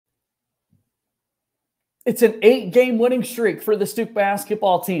It's an 8-game winning streak for the Duke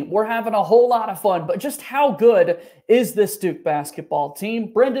basketball team. We're having a whole lot of fun, but just how good is this Duke basketball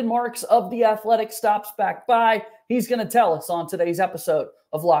team? Brendan Marks of The Athletic stops back by. He's going to tell us on today's episode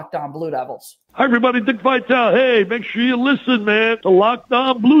of Locked On Blue Devils. Hi, everybody. Dick Vitale. Hey, make sure you listen, man, to Locked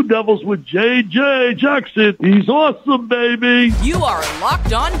On Blue Devils with J.J. Jackson. He's awesome, baby. You are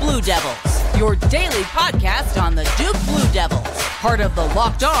Locked On Blue Devils, your daily podcast on the Duke Blue Devils, part of the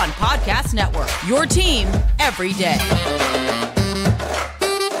Locked On Podcast Network, your team every day.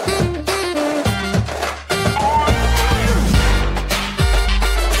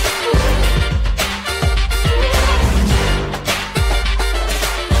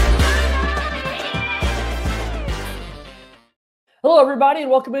 Hello, everybody,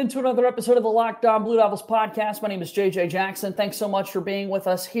 and welcome into another episode of the Locked On Blue Devils podcast. My name is JJ Jackson. Thanks so much for being with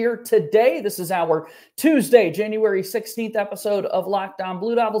us here today. This is our Tuesday, January 16th episode of Locked On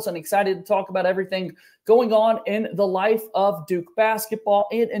Blue Devils, and excited to talk about everything going on in the life of Duke basketball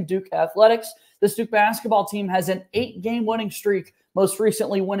and in Duke athletics. This Duke basketball team has an 8-game winning streak, most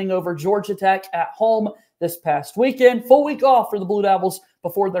recently winning over Georgia Tech at home this past weekend. Full week off for the Blue Devils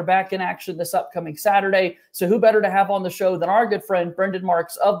before they're back in action this upcoming Saturday. So who better to have on the show than our good friend Brendan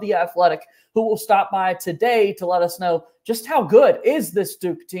Marks of The Athletic, who will stop by today to let us know just how good is this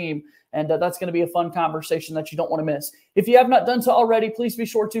Duke team. And that's going to be a fun conversation that you don't want to miss. If you have not done so already, please be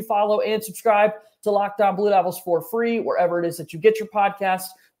sure to follow and subscribe to Locked On Blue Devils for free, wherever it is that you get your podcasts.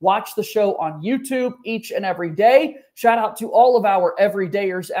 Watch the show on YouTube each and every day. Shout out to all of our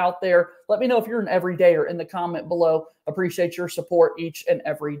everydayers out there. Let me know if you're an everydayer in the comment below. Appreciate your support each and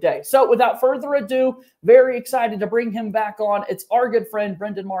every day. So without further ado, very excited to bring him back on. It's our good friend,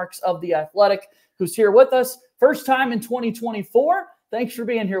 Brendan Marks of The Athletic, who's here with us. First time in 2024. Thanks for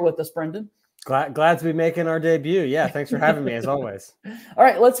being here with us, Brendan. Glad to be making our debut. Yeah, thanks for having me, as always. All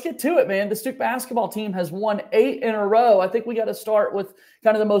right, let's get to it, man. The Duke basketball team has won 8 in a row. I think we got to start with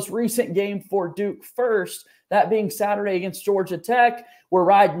kind of the most recent game for Duke first, that being Saturday against Georgia Tech. We're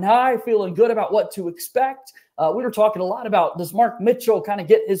riding high, feeling good about what to expect. We were talking a lot about, does Mark Mitchell kind of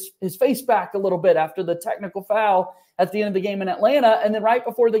get his face back a little bit after the technical foul at the end of the game in Atlanta? And then right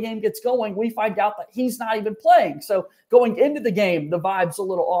before the game gets going, we find out that he's not even playing. So going into the game, the vibe's a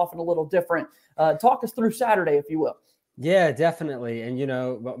little off and a little different. Talk us through Saturday, if you will. Yeah, definitely. And, you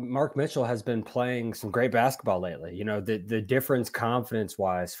know, Mark Mitchell has been playing some great basketball lately. You know, the difference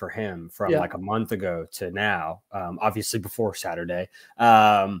confidence-wise for him from like a month ago to now, obviously before Saturday,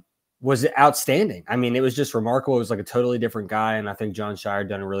 was outstanding. I mean, it was just remarkable. It was like a totally different guy. And I think Jon Scheyer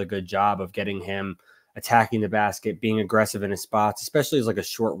done a really good job of getting him attacking the basket, being aggressive in his spots, especially as like a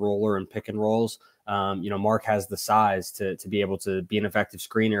short roller and pick and rolls. You know, Mark has the size to be able to be an effective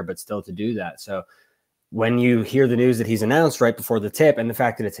screener, but still to do that. So when you hear the news that he's announced right before the tip and the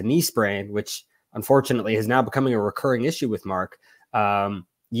fact that it's a knee sprain, which unfortunately is now becoming a recurring issue with Mark,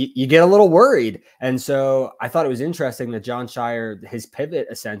 you get a little worried. And so I thought it was interesting that Jon Scheyer, his pivot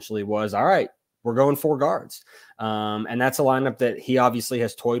essentially was, all right, we're going 4 guards. And that's a lineup that he obviously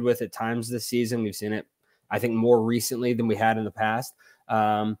has toyed with at times this season. We've seen it, I think, more recently than we had in the past.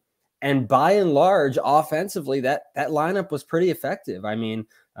 And by and large, offensively, that lineup was pretty effective. I mean,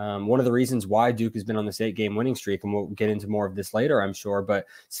 one of the reasons why Duke has been on this 8-game winning streak, and we'll get into more of this later, I'm sure, but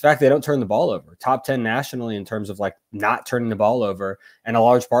it's the fact they don't turn the ball over. Top 10 nationally in terms of like not turning the ball over. And a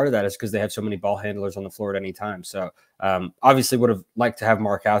large part of that is because they have so many ball handlers on the floor at any time. So obviously would have liked to have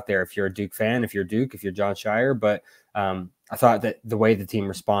Mark out there if you're a Duke fan, if you're Duke, if you're Jon Scheyer. But I thought that the way the team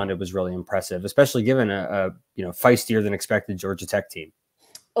responded was really impressive, especially given a feistier than expected Georgia Tech team.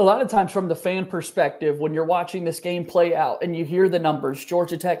 A lot of times from the fan perspective, when you're watching this game play out and you hear the numbers,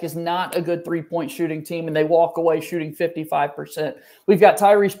 Georgia Tech is not a good three-point shooting team, and they walk away shooting 55%. We've got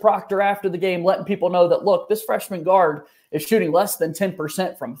Tyrese Proctor after the game letting people know that, look, this freshman guard is shooting less than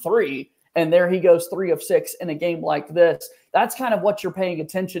 10% from 3, and there he goes 3 of 6 in a game like this. That's kind of what you're paying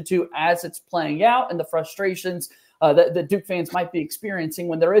attention to as it's playing out, and the frustrations that Duke fans might be experiencing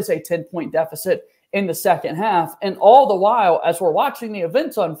when there is a 10-point deficit in the second half. And all the while, as we're watching the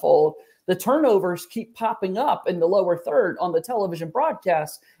events unfold, the turnovers keep popping up in the lower third on the television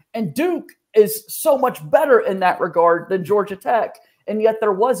broadcast. And Duke is so much better in that regard than Georgia Tech. And yet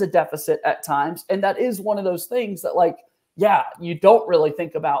there was a deficit at times. And that is one of those things that, like, yeah, you don't really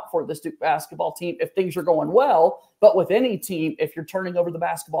think about for this Duke basketball team if things are going well. But with any team, if you're turning over the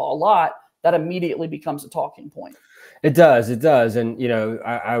basketball a lot, that immediately becomes a talking point. It does. And, you know,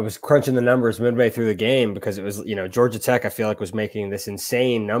 I was crunching the numbers midway through the game because it was, you know, Georgia Tech, I feel like, was making this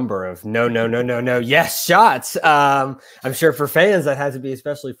insane number of no, yes shots. I'm sure for fans that had to be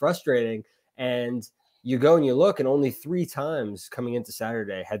especially frustrating. And you go and you look, and only 3 times coming into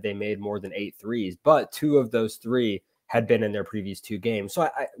Saturday had they made more than 8 threes, but 2 of those 3 had been in their previous 2 games. So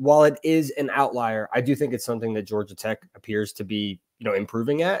while it is an outlier, I do think it's something that Georgia Tech appears to be,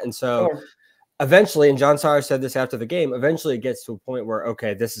 improving at. And so eventually, and Jon Scheyer said this after the game, eventually it gets to a point where,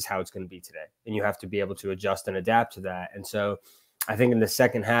 okay, this is how it's going to be today. And you have to be able to adjust and adapt to that. And so I think in the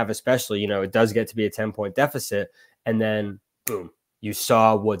second half, especially, it does get to be a 10-point deficit. And then boom, you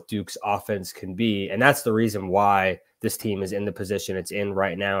saw what Duke's offense can be. And that's the reason why this team is in the position it's in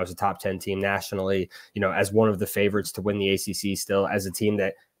right now as a top 10 team nationally, as one of the favorites to win the ACC still, as a team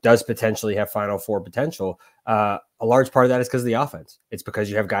that does potentially have Final Four potential. A large part of that is because of the offense. It's because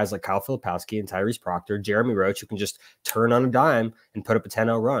you have guys like Kyle Filipowski and Tyrese Proctor, Jeremy Roach, who can just turn on a dime and put up a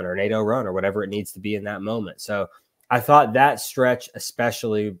 10-0 run or an 8-0 run or whatever it needs to be in that moment. So I thought that stretch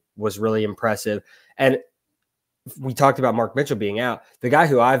especially was really impressive. And we talked about Mark Mitchell being out. The guy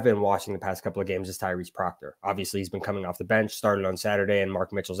who I've been watching the past couple of games is Tyrese Proctor. Obviously, he's been coming off the bench, started on Saturday in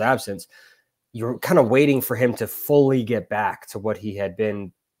Mark Mitchell's absence. You're kind of waiting for him to fully get back to what he had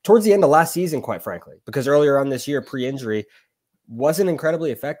been towards the end of last season, quite frankly, because earlier on this year, pre-injury, wasn't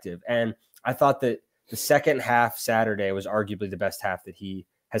incredibly effective. And I thought that the second half Saturday was arguably the best half that he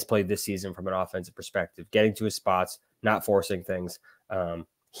has played this season from an offensive perspective, getting to his spots, not forcing things.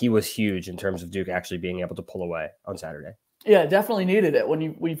 He was huge in terms of Duke actually being able to pull away on Saturday. Yeah, definitely needed it.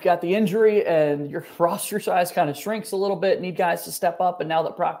 When we've got the injury and your roster size kind of shrinks a little bit, need guys to step up. And now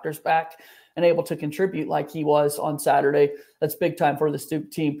that Proctor's back and able to contribute like he was on Saturday, that's big time for the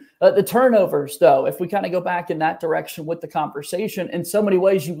Duke team. The turnovers, though, if we kind of go back in that direction with the conversation, in so many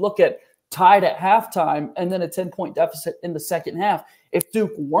ways you look at tied at halftime and then a 10-point deficit in the second half. If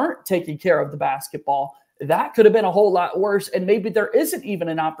Duke weren't taking care of the basketball, that could have been a whole lot worse, and maybe there isn't even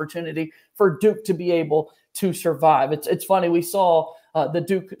an opportunity for Duke to be able to survive. It's funny, we saw the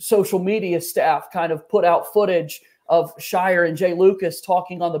Duke social media staff kind of put out footage of Scheyer and Jay Lucas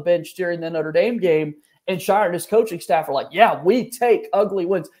talking on the bench during the Notre Dame game, and Scheyer and his coaching staff are like, yeah, we take ugly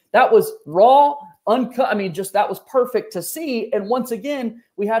wins. That was raw, uncut. I mean, just that was perfect to see. And once again,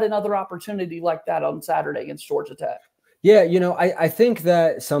 we had another opportunity like that on Saturday against Georgia Tech. Yeah, I think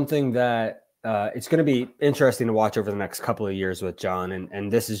that something that it's going to be interesting to watch over the next couple of years with Jon,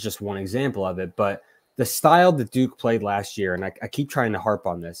 and this is just one example of it, but the style that Duke played last year, and I keep trying to harp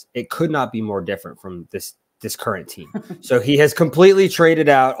on this, it could not be more different from this current team. So he has completely traded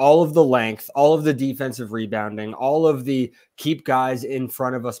out all of the length, all of the defensive rebounding, all of the keep guys in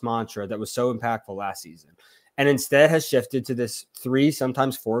front of us mantra that was so impactful last season, and instead has shifted to this 3,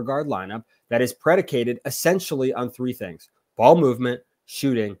 sometimes 4 guard lineup that is predicated essentially on 3 things: ball movement,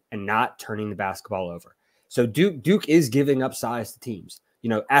 shooting, and not turning the basketball over. So Duke is giving up size to teams.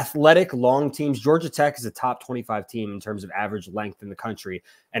 Athletic, long teams. Georgia Tech is a top 25 team in terms of average length in the country.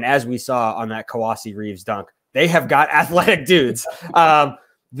 And as we saw on that Kawasi Reeves dunk, they have got athletic dudes.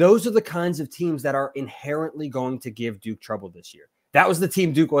 Those are the kinds of teams that are inherently going to give Duke trouble this year. That was the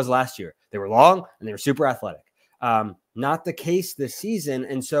team Duke was last year. They were long and they were super athletic. Not the case this season.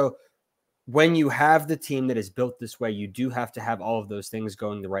 And so when you have the team that is built this way, you do have to have all of those things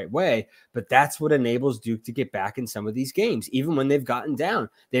going the right way. But that's what enables Duke to get back in some of these games, even when they've gotten down.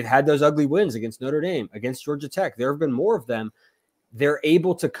 They've had those ugly wins against Notre Dame, against Georgia Tech. There have been more of them. They're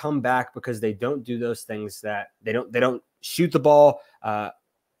able to come back because they don't do those things that they don't shoot the ball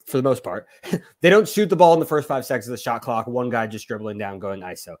for the most part. They don't shoot the ball in the first 5 seconds of the shot clock. One guy just dribbling down, going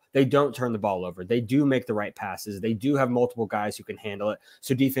ISO. They don't turn the ball over. They do make the right passes. They do have multiple guys who can handle it,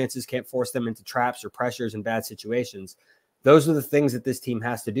 so defenses can't force them into traps or pressures in bad situations. Those are the things that this team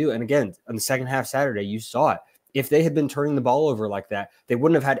has to do. And again, on the second half Saturday, you saw it. If they had been turning the ball over like that, they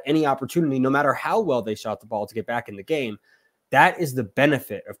wouldn't have had any opportunity, no matter how well they shot the ball, to get back in the game. That is the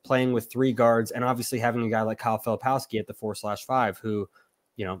benefit of playing with 3 guards and obviously having a guy like Kyle Filipowski at the 4/5 who,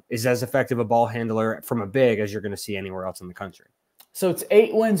 is as effective a ball handler from a big as you're going to see anywhere else in the country. So it's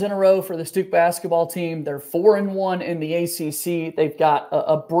 8 wins in a row for the Duke basketball team. They're 4-1 in the ACC. They've got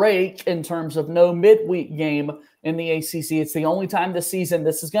a break in terms of no midweek game in the ACC. It's the only time this season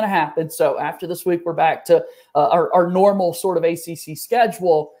this is going to happen. So after this week, we're back to our normal sort of ACC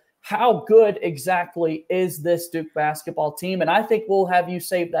schedule. How good exactly is this Duke basketball team? And I think we'll have you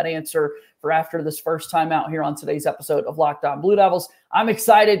save that answer for after this first time out here on today's episode of Locked On Blue Devils. I'm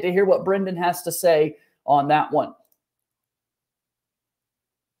excited to hear what Brendan has to say on that one.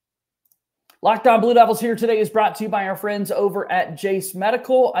 Locked On Blue Devils here today is brought to you by our friends over at Jase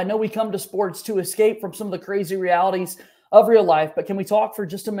Medical. I know we come to sports to escape from some of the crazy realities of real life, but can we talk for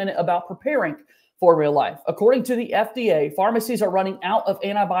just a minute about preparing for real life? According to the FDA, pharmacies are running out of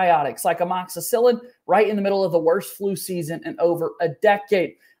antibiotics like amoxicillin right in the middle of the worst flu season in over a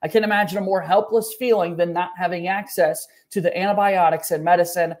decade. I can imagine a more helpless feeling than not having access to the antibiotics and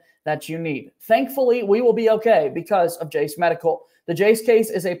medicine that you need. Thankfully, we will be okay because of Jase Medical. The Jase case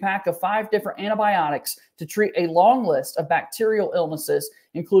is a pack of 5 different antibiotics to treat a long list of bacterial illnesses,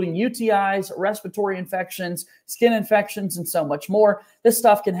 including UTIs, respiratory infections, skin infections, and so much more. This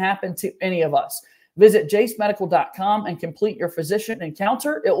stuff can happen to any of us. Visit jasemedical.com and complete your physician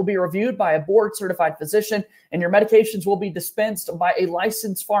encounter. It will be reviewed by a board-certified physician, and your medications will be dispensed by a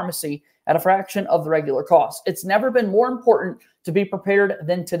licensed pharmacy at a fraction of the regular cost. It's never been more important to be prepared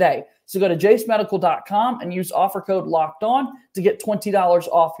than today. So go to jasemedical.com and use offer code LOCKEDON to get $20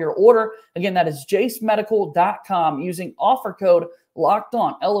 off your order. Again, that is jasemedical.com using offer code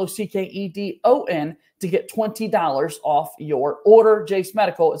LOCKEDON, LOCKEDON, to get $20 off your order. Jase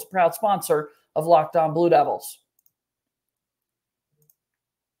Medical is a proud sponsor of Locked On Blue Devils.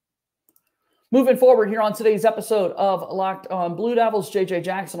 Moving forward here on today's episode of Locked On Blue Devils, JJ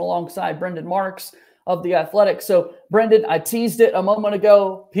Jackson alongside Brendan Marks of The Athletic. So, Brendan, I teased it a moment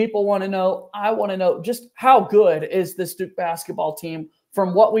ago. People want to know, I want to know, just how good is this Duke basketball team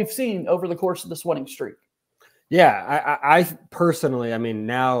from what we've seen over the course of this winning streak? Yeah, I personally, I mean,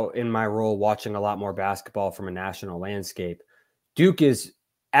 now in my role watching a lot more basketball from a national landscape, Duke is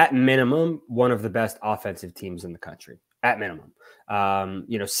at minimum one of the best offensive teams in the country, at minimum.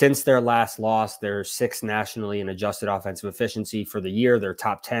 Since their last loss, they're 6th nationally in adjusted offensive efficiency for the year. They're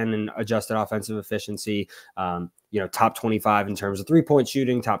top 10 in adjusted offensive efficiency, top 25 in terms of 3-point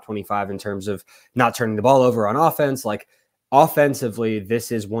shooting, top 25 in terms of not turning the ball over on offense. Like, offensively,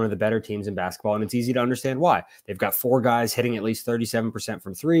 this is one of the better teams in basketball, and it's easy to understand why. They've got 4 guys hitting at least 37%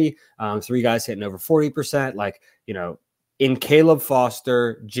 from 3, 3 guys hitting over 40%. In Caleb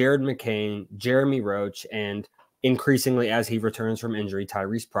Foster, Jared McCain, Jeremy Roach, and increasingly as he returns from injury,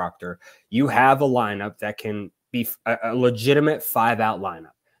 Tyrese Proctor, you have a lineup that can be a legitimate 5-out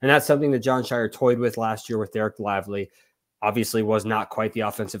lineup. And that's something that Jon Scheyer toyed with last year with Derek Lively. Obviously was not quite the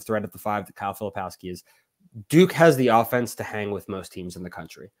offensive threat at the 5 that Kyle Filipowski is. Duke has the offense to hang with most teams in the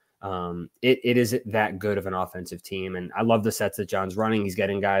country. It is that good of an offensive team. And I love the sets that John's running. He's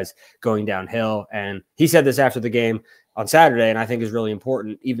getting guys going downhill. And he said this after the game on Saturday, and I think is really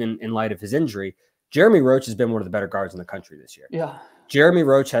important, even in light of his injury. Jeremy Roach has been one of the better guards in the country this year. Yeah. Jeremy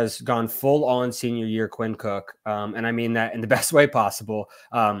Roach has gone full on senior year Quinn Cook. And I mean that in the best way possible.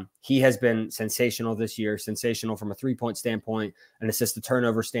 He has been sensational this year, sensational from a 3-point standpoint, an assist to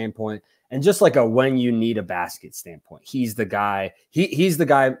turnover standpoint, and just like a when you need a basket standpoint. He's the guy. He's the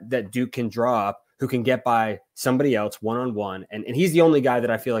guy that Duke can draw up who can get by somebody else one-on-one. And he's the only guy that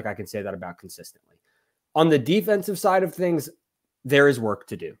I feel like I can say that about consistently. On the defensive side of things, there is work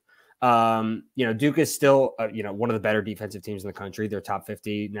to do. Duke is still, one of the better defensive teams in the country. They're top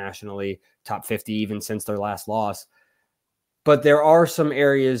 50 nationally, top 50 even since their last loss. But there are some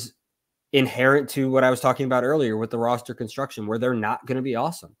areas inherent to what I was talking about earlier with the roster construction where they're not going to be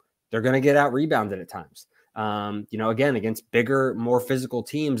awesome. They're going to get out rebounded at times. Again, against bigger, more physical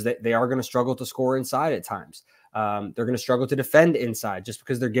teams, they are going to struggle to score inside at times. They're going to struggle to defend inside just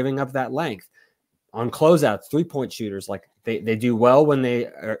because they're giving up that length. On closeouts, 3-point shooters, like they do well when they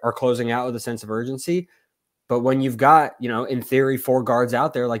are closing out with a sense of urgency. But when you've got, in theory, 4 guards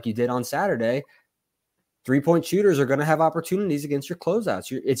out there like you did on Saturday, 3-point shooters are going to have opportunities against your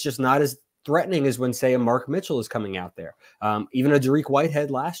closeouts. It's just not as threatening as when, say, a Mark Mitchell is coming out there. Even a Dariq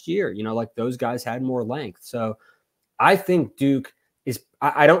Whitehead last year, those guys had more length. So I think Duke is,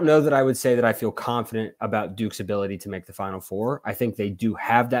 I don't know that I would say that I feel confident about Duke's ability to make the Final Four. I think they do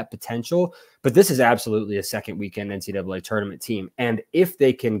have that potential, but this is absolutely a second weekend NCAA tournament team. And if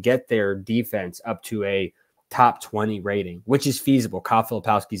they can get their defense up to a top 20 rating, which is feasible, Kyle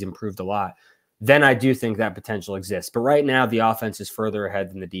Filipowski's improved a lot, then I do think that potential exists. But right now, the offense is further ahead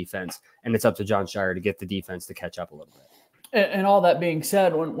than the defense, and it's up to Jon Scheyer to get the defense to catch up a little bit. And all that being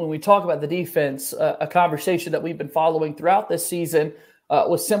said, when we talk about the defense, a conversation that we've been following throughout this season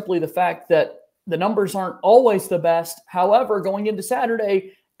was simply the fact that the numbers aren't always the best. However, going into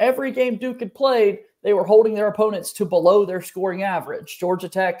Saturday, every game Duke had played, they were holding their opponents to below their scoring average. Georgia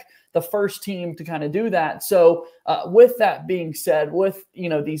Tech, the first team to kind of do that. So with that being said, with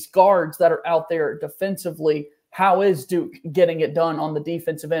these guards that are out there defensively, how is Duke getting it done on the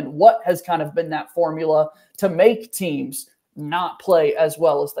defensive end? What has kind of been that formula to make teams not play as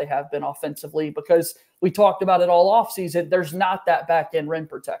well as they have been offensively? Because we talked about it all offseason. There's not that back end rim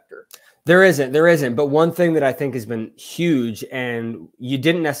protector. There isn't. But one thing that I think has been huge, and you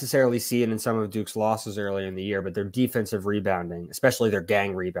didn't necessarily see it in some of Duke's losses earlier in the year, but their defensive rebounding, especially their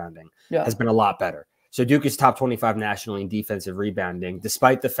gang rebounding, has been a lot better. So Duke is top 25 nationally in defensive rebounding,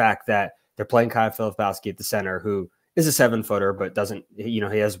 despite the fact that they're playing Kyle Filipowski at the center, who is a 7-footer, but doesn't, he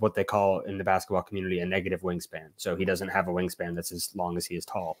has what they call in the basketball community a negative wingspan. So he doesn't have a wingspan that's as long as he is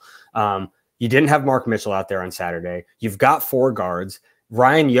tall. You didn't have Mark Mitchell out there on Saturday. You've got 4 guards.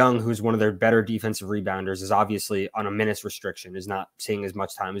 Ryan Young, who's one of their better defensive rebounders, is obviously on a minutes restriction, is not seeing as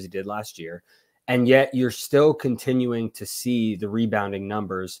much time as he did last year. And yet you're still continuing to see the rebounding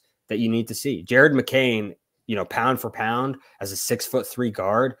numbers that you need to see. Jared McCain, pound for pound as a 6'3"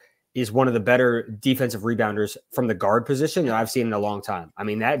 guard, is one of the better defensive rebounders from the guard position that I've seen in a long time. I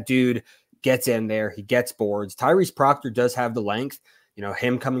mean, that dude gets in there. He gets boards. Tyrese Proctor does have the length.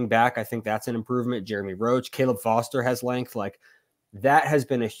 Him coming back, I think that's an improvement. Jeremy Roach, Caleb Foster has length. Like, that has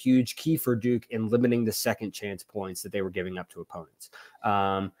been a huge key for Duke in limiting the second chance points that they were giving up to opponents.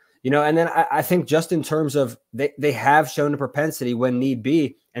 And then I think just in terms of they have shown a propensity when need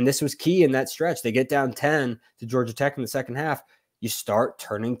be, and this was key in that stretch. They get down 10 to Georgia Tech in the second half. You start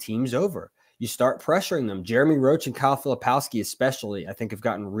turning teams over. You start pressuring them. Jeremy Roach and Kyle Filipowski especially, I think, have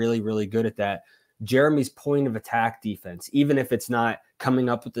gotten really, really good at that. Jeremy's point of attack defense, even if it's not coming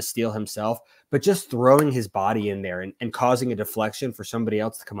up with the steal himself, but just throwing his body in there and causing a deflection for somebody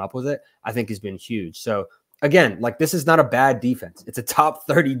else to come up with it, I think has been huge. So again, like, this is not a bad defense. It's a top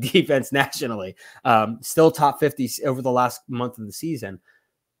 30 defense nationally, still top 50 over the last month of the season.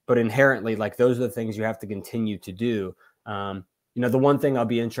 But inherently, like, those are the things you have to continue to do. The one thing I'll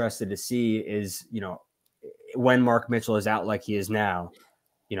be interested to see is, when Mark Mitchell is out like he is now,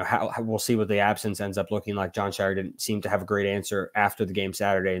 how we'll see what the absence ends up looking like. Jon Scheyer didn't seem to have a great answer after the game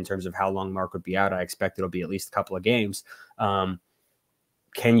Saturday in terms of how long Mark would be out. I expect it'll be at least a couple of games. Can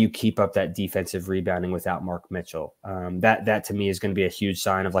you keep up that defensive rebounding without Mark Mitchell? That to me is going to be a huge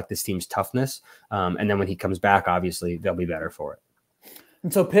sign of, like, this team's toughness. And then when he comes back, obviously they'll be better for it.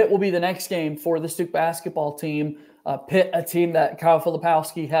 And so Pitt will be the next game for the Duke basketball team. Pitt, a team that Kyle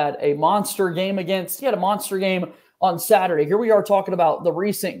Filipowski had a monster game against. He had a monster game on Saturday. Here we are talking about the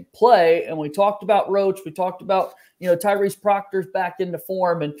recent play, and we talked about Roach. We talked about, Tyrese Proctor's back into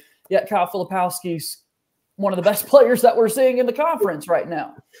form, and yet Kyle Filipowski's one of the best players that we're seeing in the conference right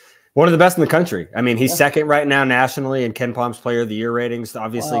now. One of the best in the country. I mean, he's second right now nationally in Ken Palm's Player of the Year ratings.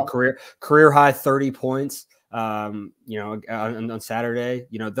 Obviously, wow. career high 30 points. On Saturday.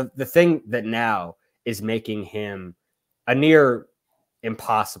 The thing that now is making him a near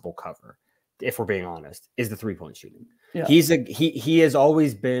impossible cover, if we're being honest, is the 3-point shooting. Yeah. He has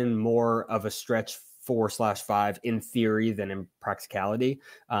always been more of a stretch 4/5 in theory than in practicality.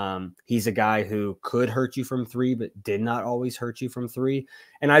 He's a guy who could hurt you from 3, but did not always hurt you from 3.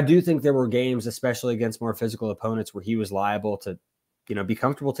 And I do think there were games, especially against more physical opponents, where he was liable to, be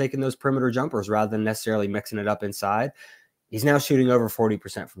comfortable taking those perimeter jumpers rather than necessarily mixing it up inside. He's now shooting over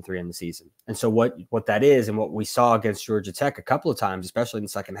 40% from 3 in the season. And so what that is, and what we saw against Georgia Tech a couple of times, especially in the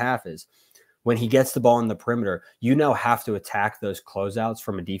second half, is when he gets the ball in the perimeter, you now have to attack those closeouts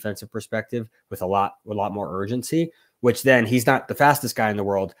from a defensive perspective with a lot more urgency, which then he's not the fastest guy in the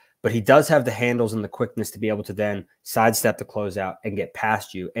world, but he does have the handles and the quickness to be able to then sidestep the closeout and get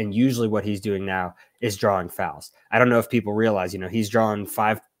past you. And usually what he's doing now is drawing fouls. I don't know if people realize, he's drawn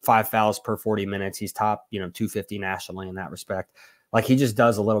five fouls per 40 minutes. He's top, 250 nationally in that respect. Like, he just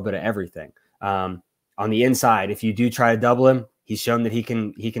does a little bit of everything. On the inside, if you do try to double him, he's shown that he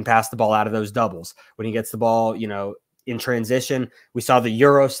can pass the ball out of those doubles. When he gets the ball, in transition, we saw the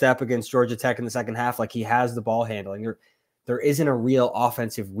Euro step against Georgia Tech in the second half. Like, he has the ball handling. There isn't a real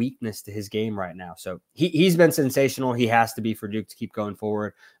offensive weakness to his game right now. So he's been sensational. He has to be for Duke to keep going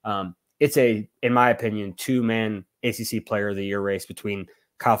forward. It's in my opinion, 2-man ACC Player of the Year race between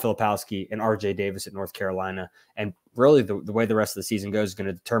Kyle Filipowski and RJ Davis at North Carolina. And really the way the rest of the season goes is going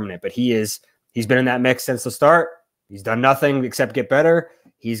to determine it. But he's been in that mix since the start. He's done nothing except get better.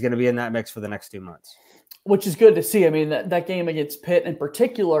 He's going to be in that mix for the next 2 months. Which is good to see. I mean, that game against Pitt in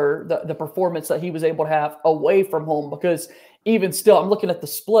particular, the performance that he was able to have away from home, because even still, I'm looking at the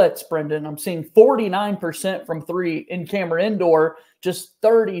splits, Brendan. I'm seeing 49% from 3 in camera indoor, just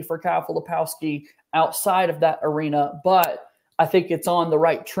 30 for Kyle Filipowski outside of that arena. But I think it's on the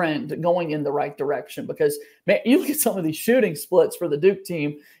right trend, going in the right direction, because, man, you look at some of these shooting splits for the Duke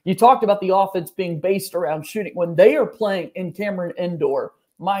team. You talked about the offense being based around shooting. When they are playing in Cameron Indoor,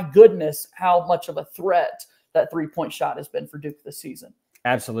 my goodness, how much of a threat that 3-point shot has been for Duke this season.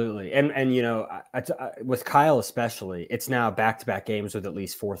 Absolutely. And with Kyle especially, it's now back-to-back games with at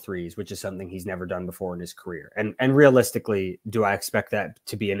least 4 threes, which is something he's never done before in his career. And realistically, do I expect that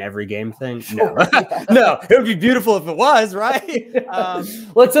to be an every game thing? No. No, it would be beautiful if it was, right?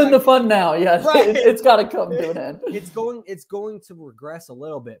 Let's end the fun now. Yeah, right. It's got to come to an end. It's going to regress a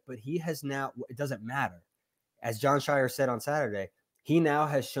little bit, but he has now, it doesn't matter. As Jon Scheyer said on Saturday, he now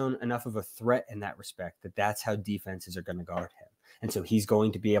has shown enough of a threat in that respect that that's how defenses are going to guard him. And so he's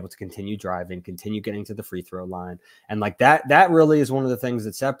going to be able to continue driving, continue getting to the free throw line. And like that really is one of the things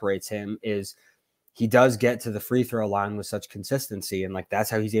that separates him, is he does get to the free throw line with such consistency. And like, that's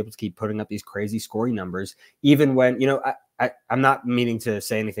how he's able to keep putting up these crazy scoring numbers, even when, I'm not meaning to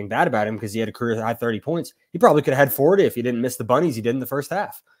say anything bad about him, because he had a career high 30 points. He probably could have had 40 if he didn't miss the bunnies he did in the first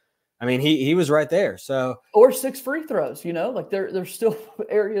half. I mean, he was right there. So, or 6 free throws, like there's still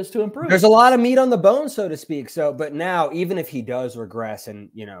areas to improve. There's a lot of meat on the bone, so to speak. So, but now, even if he does regress and,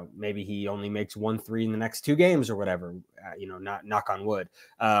 maybe he only makes 1 3 in the next 2 games or whatever, not knock on wood.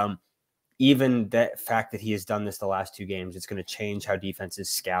 Even that fact that he has done this the last 2 games, it's going to change how defenses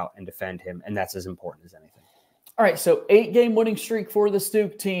scout and defend him. And that's as important as anything. All right, so 8-game winning streak for the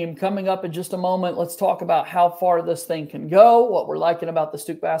Duke team coming up in just a moment. Let's talk about how far this thing can go, what we're liking about the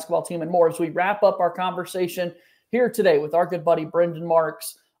Duke basketball team, and more as we wrap up our conversation here today with our good buddy Brendan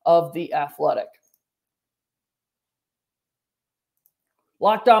Marks of The Athletic.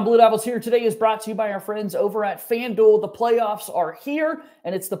 Locked On Blue Devils here today is brought to you by our friends over at FanDuel. The playoffs are here,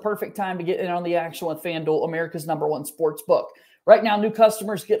 and it's the perfect time to get in on the action with FanDuel, America's #1 sports book. Right now, new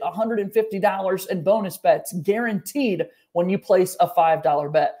customers get $150 in bonus bets guaranteed when you place a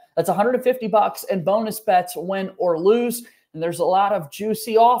 $5 bet. That's $150 in bonus bets, win or lose. And there's a lot of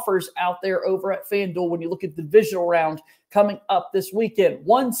juicy offers out there over at FanDuel when you look at the divisional round coming up this weekend.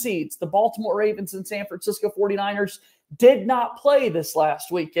 1 seeds, the Baltimore Ravens and San Francisco 49ers, did not play this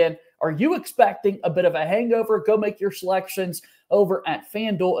last weekend. Are you expecting a bit of a hangover? Go make your selections over at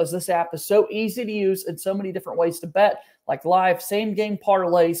FanDuel, as this app is so easy to use and so many different ways to bet, like live same-game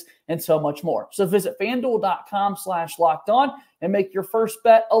parlays and so much more. So visit FanDuel.com/lockedon and make your first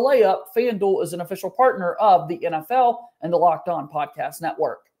bet a layup. FanDuel is an official partner of the NFL and the Locked On Podcast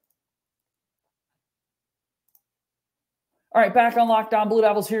Network. All right, back on Locked On Blue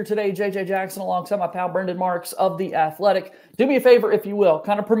Devils here today. JJ Jackson alongside my pal Brendan Marks of The Athletic. Do me a favor, if you will,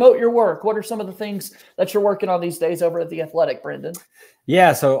 kind of promote your work. What are some of the things that you're working on these days over at The Athletic, Brendan?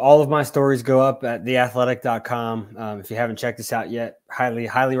 Yeah, so all of my stories go up at theathletic.com. If you haven't checked this out yet,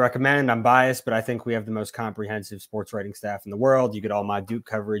 highly recommend. I'm biased, but I think we have the most comprehensive sports writing staff in the world. You get all my Duke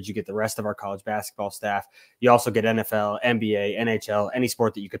coverage. You get the rest of our college basketball staff. You also get NFL, NBA, NHL, any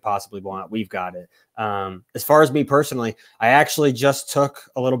sport that you could possibly want. We've got it. As far as me personally, I actually just took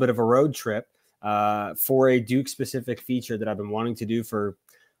a little bit of a road trip for a Duke-specific feature that I've been wanting to do for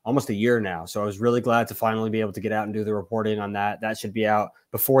almost a year now. So I was really glad to finally be able to get out and do the reporting on that. That should be out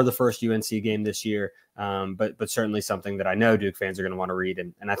before the first UNC game this year. But certainly something that I know Duke fans are going to want to read,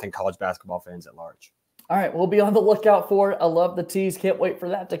 and I think college basketball fans at large. All right, we'll be on the lookout for it. I love the tease. Can't wait for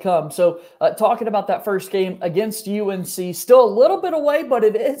that to come. So talking about that first game against UNC, still a little bit away, but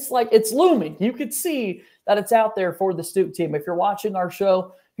it's like it's looming. You could see that it's out there for the Duke team. If you're watching our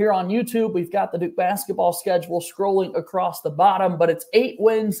show here on YouTube, we've got the Duke basketball schedule scrolling across the bottom, but it's 8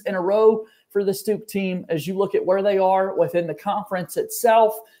 wins in a row for the Duke team. As you look at where they are within the conference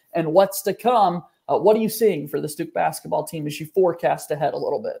itself and what's to come, what are you seeing for the Duke basketball team as you forecast ahead a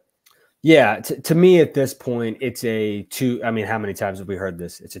little bit? Yeah, to me at this point, it's a two. I mean, how many times have we heard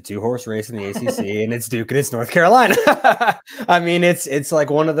this? It's a 2-horse race in the ACC, and it's Duke and it's North Carolina. I mean, it's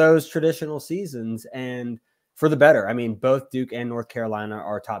like one of those traditional seasons, and for the better. I mean, both Duke and North Carolina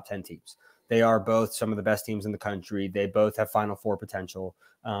are top 10 teams. They are both some of the best teams in the country. They both have Final Four potential.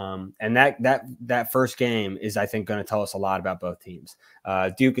 And that first game is, I think, going to tell us a lot about both teams.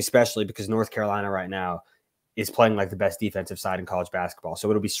 Duke, especially because North Carolina right now is playing like the best defensive side in college basketball. So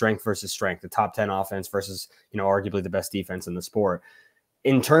it'll be strength versus strength, the top 10 offense versus, arguably the best defense in the sport.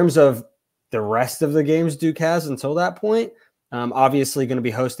 In terms of the rest of the games Duke has until that point, obviously going to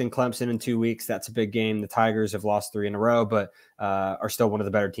be hosting Clemson in 2 weeks. That's a big game. The Tigers have lost 3 in a row, but are still one of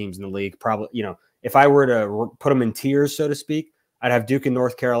the better teams in the league. Probably, if I were to put them in tiers, so to speak, I'd have Duke and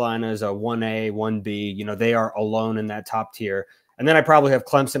North Carolina as a 1A, 1B. They are alone in that top tier. And then I probably have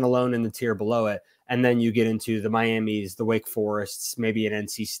Clemson alone in the tier below it. And then you get into the Miamis, the Wake Forests, maybe an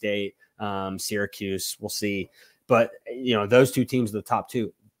NC State, Syracuse. We'll see. But, those 2 teams are the top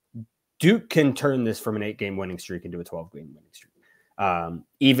 2. Duke can turn this from an 8-game winning streak into a 12-game winning streak,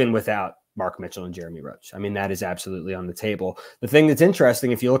 even without Mark Mitchell and Jeremy Roach. I mean, that is absolutely on the table. The thing that's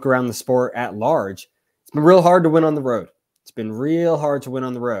interesting, if you look around the sport at large, it's been real hard to win on the road. It's been real hard to win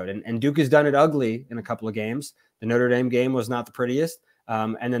on the road. And Duke has done it ugly in a couple of games. The Notre Dame game was not the prettiest.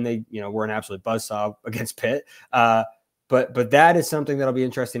 And then they, were an absolute buzzsaw against Pitt. But that is something that'll be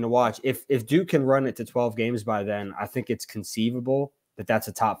interesting to watch. If Duke can run it to 12 games by then, I think it's conceivable that's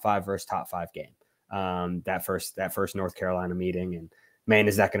a top 5 versus top 5 game. That first North Carolina meeting, and man,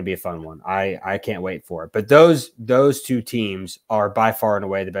 is that going to be a fun one. I can't wait for it. But those two teams are by far and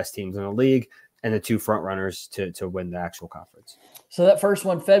away the best teams in the league and the two front runners to win the actual conference. So that first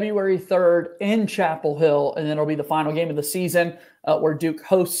one, February 3rd in Chapel Hill, and then it'll be the final game of the season where Duke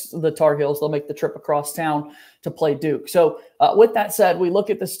hosts the Tar Heels. They'll make the trip across town to play Duke. So with that said, we look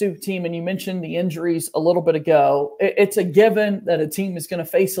at the Duke team, and you mentioned the injuries a little bit ago. It's a given that a team is going to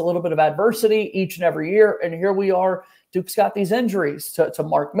face a little bit of adversity each and every year, and here we are. Duke's got these injuries to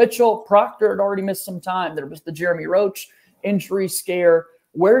Mark Mitchell. Proctor had already missed some time. There was the Jeremy Roach injury scare.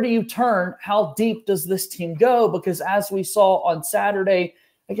 Where do you turn? How deep does this team go? Because as we saw on Saturday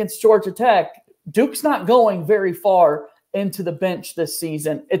against Georgia Tech, Duke's not going very far into the bench this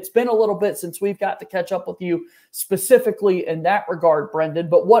season. It's been a little bit since we've got to catch up with you specifically in that regard, Brendan.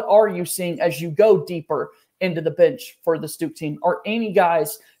 But what are you seeing as you go deeper into the bench for the Duke team? Are any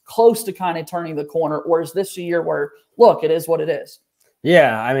guys close to kind of turning the corner, or is this a year where, look, it is what it is?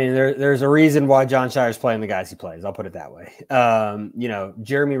 Yeah, I mean, there's a reason why Jon Scheyer's playing the guys he plays. I'll put it that way.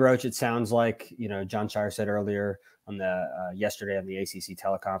 Jeremy Roach, it sounds like, Jon Scheyer said earlier on the yesterday on the ACC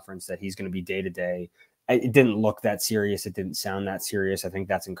teleconference that he's going to be day-to-day. It didn't look that serious. It didn't sound that serious. I think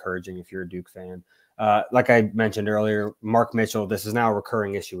that's encouraging if you're a Duke fan. Like I mentioned earlier, Mark Mitchell, this is now a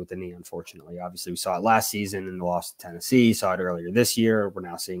recurring issue with the knee, unfortunately. Obviously, we saw it last season in the loss to Tennessee, saw it earlier this year. We're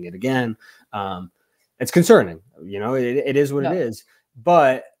now seeing it again. It's concerning. It is what it is.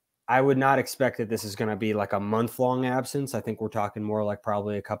 But I would not expect that this is going to be like a month-long absence. I think we're talking more like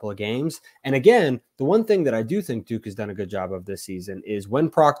probably a couple of games. And again, the one thing that I do think Duke has done a good job of this season is when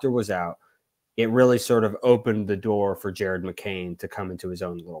Proctor was out, it really sort of opened the door for Jared McCain to come into his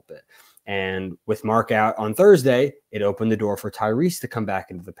own a little bit. And with Mark out on Thursday, it opened the door for Tyrese to come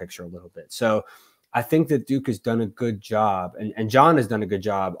back into the picture a little bit. So I think that Duke has done a good job, and Jon has done a good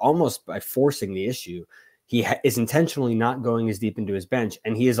job almost by forcing the issue. He is intentionally not going as deep into his bench,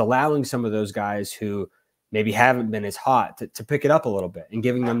 and he is allowing some of those guys who maybe haven't been as hot to pick it up a little bit and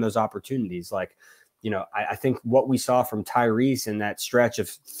giving them those opportunities. Like, I think what we saw from Tyrese in that stretch of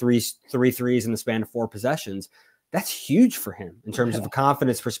three threes in the span of 4 possessions, that's huge for him in terms of a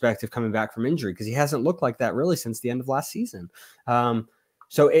confidence perspective coming back from injury, because he hasn't looked like that really since the end of last season.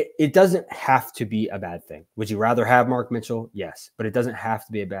 So it doesn't have to be a bad thing. Would you rather have Mark Mitchell? Yes, but it doesn't have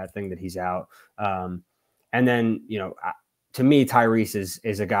to be a bad thing that he's out. And then, to me, Tyrese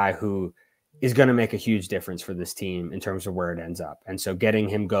is a guy who is going to make a huge difference for this team in terms of where it ends up. And so getting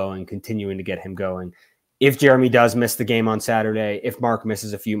him going, continuing to get him going. If Jeremy does miss the game on Saturday, if Mark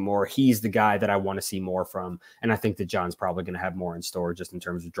misses a few more, he's the guy that I want to see more from. And I think that Jon's probably going to have more in store just in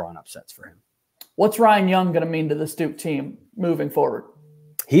terms of drawing upsets for him. What's Ryan Young going to mean to this Duke team moving forward?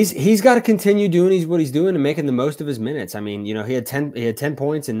 He's got to continue doing what he's doing and making the most of his minutes. I mean, he had 10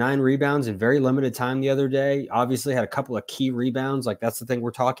 points and 9 rebounds in very limited time the other day. Obviously had a couple of key rebounds. Like, that's the thing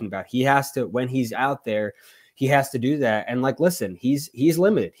we're talking about. He has to, when he's out there, he has to do that. And like, listen, he's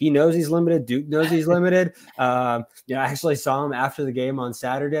limited. He knows he's limited. Duke knows he's limited. I actually saw him after the game on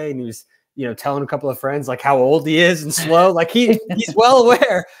Saturday, and he was, telling a couple of friends like how old he is and slow. Like he's well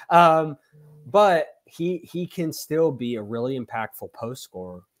aware. But he can still be a really impactful post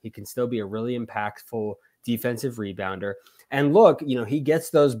scorer. He can still be a really impactful defensive rebounder. And look, he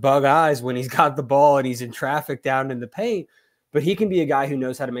gets those bug eyes when he's got the ball and he's in traffic down in the paint, but he can be a guy who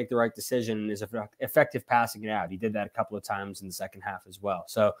knows how to make the right decision and is effective passing it out. He did that a couple of times in the second half as well.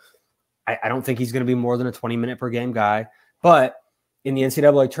 So I don't think he's going to be more than a 20-minute per game guy, but in the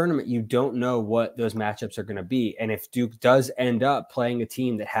NCAA tournament, you don't know what those matchups are going to be. And if Duke does end up playing a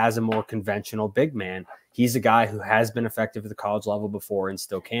team that has a more conventional big man, he's a guy who has been effective at the college level before and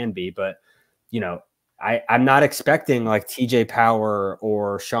still can be. But, I'm not expecting like TJ Power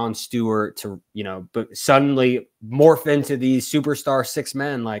or Sean Stewart to, but suddenly morph into these superstar 6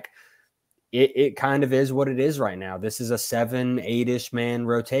 men. Like it kind of is what it is right now. This is a 7-8-ish man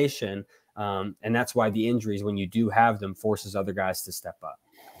rotation. And that's why the injuries, when you do have them, forces other guys to step up.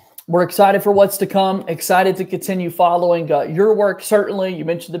 We're excited for what's to come, excited to continue following your work. Certainly, you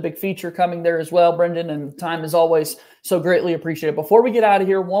mentioned the big feature coming there as well, Brendan, and time is always so greatly appreciated. Before we get out of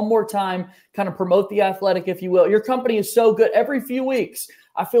here, one more time, kind of promote The Athletic, if you will. Your company is so good. Every few weeks,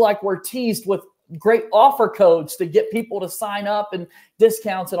 I feel like we're teased with great offer codes to get people to sign up and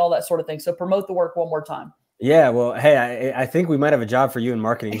discounts and all that sort of thing. So promote the work one more time. Yeah, well, hey, I think we might have a job for you in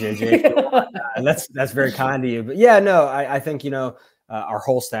marketing, JJ. That's very kind of you. But yeah, no, I think, our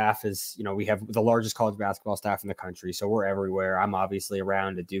whole staff is, we have the largest college basketball staff in the country. So we're everywhere. I'm obviously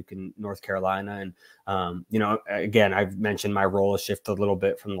around at Duke in North Carolina. And, again, I've mentioned my role has shifted a little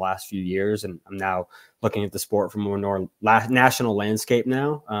bit from the last few years. And I'm now looking at the sport from a more national landscape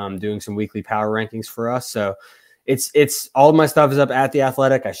now, doing some weekly power rankings for us. So it's all of my stuff is up at The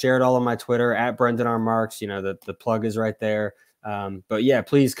Athletic. I share it all on my Twitter at Brendan R. Marks. The plug is right there. But yeah,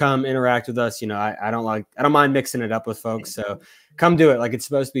 please come interact with us. I don't mind mixing it up with folks. So come do it. Like, it's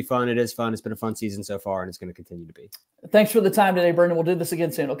supposed to be fun. It is fun. It's been a fun season so far, and it's going to continue to be. Thanks for the time today, Brendan. We'll do this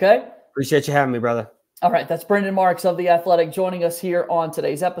again soon. Okay. Appreciate you having me, brother. All right. That's Brendan Marks of The Athletic joining us here on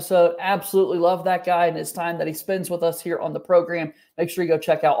today's episode. Absolutely love that guy and his time that he spends with us here on the program. Make sure you go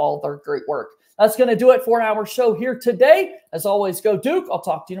check out all of their great work. That's going to do it for our show here today. As always, go Duke. I'll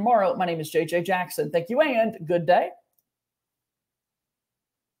talk to you tomorrow. My name is JJ Jackson. Thank you and good day.